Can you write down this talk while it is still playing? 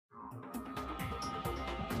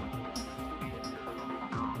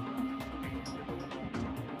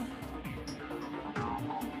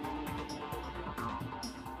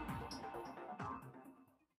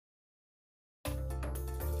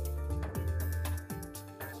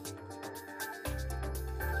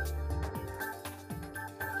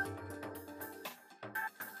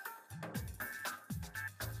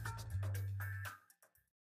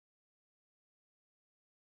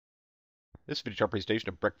This video chart presentation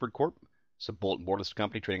of Breckford Corp. It's a bulletin board listed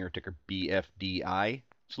company trading our ticker BFDI.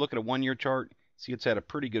 Let's look at a 1 year chart. See, it's had a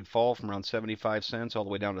pretty good fall from around 75 cents all the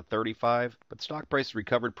way down to 35, but the stock price has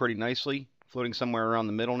recovered pretty nicely, floating somewhere around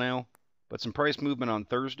the middle now. But some price movement on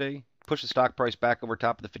Thursday pushed the stock price back over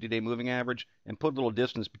top of the 50-day moving average and put a little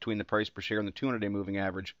distance between the price per share and the 200-day moving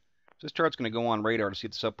average. So this chart's going to go on radar to see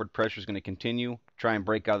if this upward pressure is going to continue, try and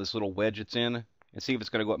break out of this little wedge it's in, and see if it's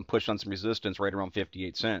going to go up and push on some resistance right around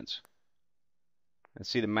 58 cents. Let's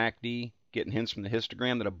see the MACD getting hints from the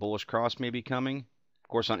histogram that a bullish cross may be coming. Of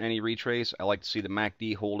course, on any retrace, I like to see the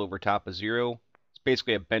MACD hold over top of zero. It's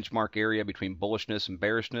basically a benchmark area between bullishness and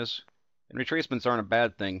bearishness. And retracements aren't a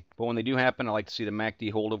bad thing, but when they do happen, I like to see the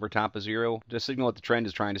MACD hold over top of zero to signal that the trend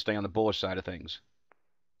is trying to stay on the bullish side of things.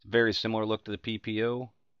 It's a very similar look to the PPO.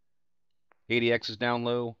 ADX is down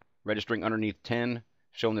low, registering underneath 10,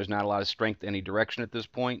 showing there's not a lot of strength in any direction at this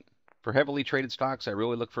point. For heavily traded stocks, I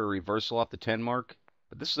really look for a reversal off the 10 mark.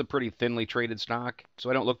 But this is a pretty thinly traded stock, so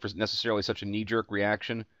I don't look for necessarily such a knee-jerk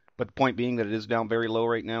reaction. But the point being that it is down very low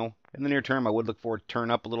right now. In the near term, I would look for it to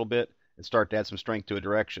turn up a little bit and start to add some strength to a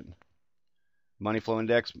direction. Money flow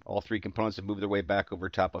index, all three components have moved their way back over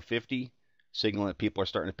top of 50, signaling that people are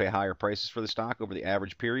starting to pay higher prices for the stock over the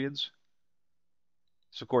average periods.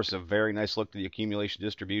 So, of course, is a very nice look to the accumulation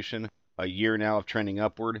distribution. A year now of trending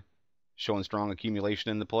upward, showing strong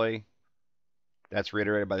accumulation in the play. That's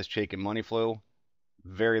reiterated by this Chaikin money flow.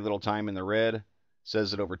 Very little time in the red. Says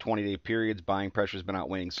that over 20-day periods, buying pressure has been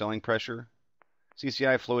outweighing selling pressure.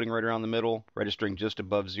 CCI floating right around the middle, registering just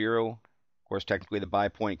above zero. Of course, technically the buy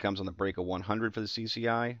point comes on the break of 100 for the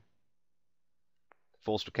CCI.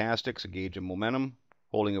 Full stochastics, a gauge of momentum.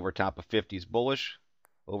 Holding over top of 50 is bullish.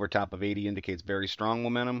 Over top of 80 indicates very strong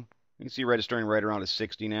momentum. You can see registering right around a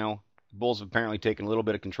 60 now. The bulls have apparently taken a little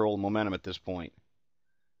bit of control of momentum at this point.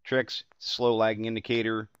 Tricks, it's a slow lagging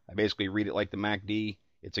indicator. I basically read it like the MACD.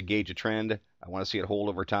 It's a gauge of trend. I want to see it hold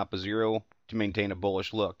over top of zero to maintain a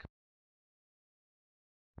bullish look.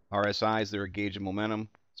 RSIs, they're a gauge of momentum.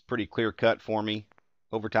 It's pretty clear cut for me.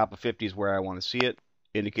 Over top of 50 is where I want to see it.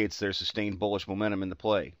 Indicates there's sustained bullish momentum in the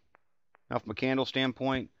play. Now from a candle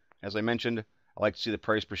standpoint, as I mentioned, I like to see the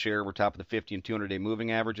price per share over top of the 50 and 200-day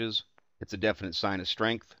moving averages. It's a definite sign of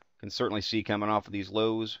strength. Can certainly see coming off of these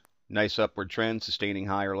lows. Nice upward trend sustaining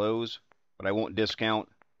higher lows, but I won't discount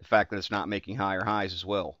the fact that it's not making higher highs as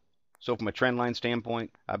well. So from a trend line standpoint,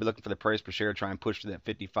 I'll be looking for the price per share to try and push to that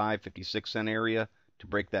 55, 56 cent area to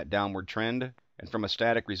break that downward trend. And from a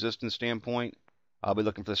static resistance standpoint, I'll be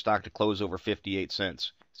looking for the stock to close over 58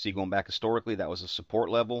 cents. See, going back historically, that was a support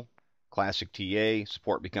level. Classic TA,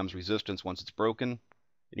 support becomes resistance once it's broken. And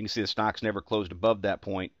you can see the stock's never closed above that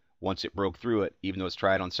point once it broke through it, even though it's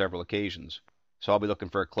tried on several occasions. So I'll be looking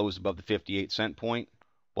for a close above the 58 cent point,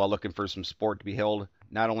 while looking for some support to be held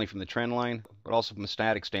not only from the trend line, but also from a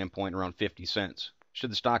static standpoint around 50 cents. Should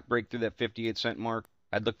the stock break through that 58 cent mark,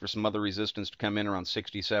 I'd look for some other resistance to come in around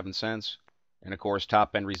 67 cents, and of course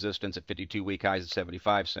top end resistance at 52-week highs at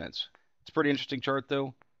 75 cents. It's a pretty interesting chart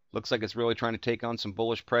though. Looks like it's really trying to take on some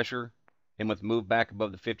bullish pressure, and with move back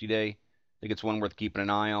above the 50-day, I think it's one worth keeping an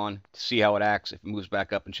eye on to see how it acts if it moves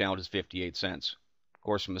back up and challenges 58 cents. Of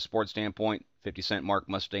course, from a sports standpoint, 50-cent mark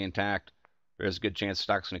must stay intact. There's a good chance the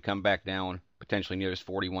stock's going to come back down, potentially near those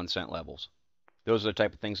 41-cent levels. Those are the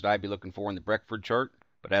type of things that I'd be looking for in the Breckford chart.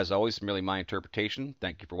 But as always, it's merely my interpretation.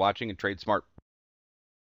 Thank you for watching, and trade smart.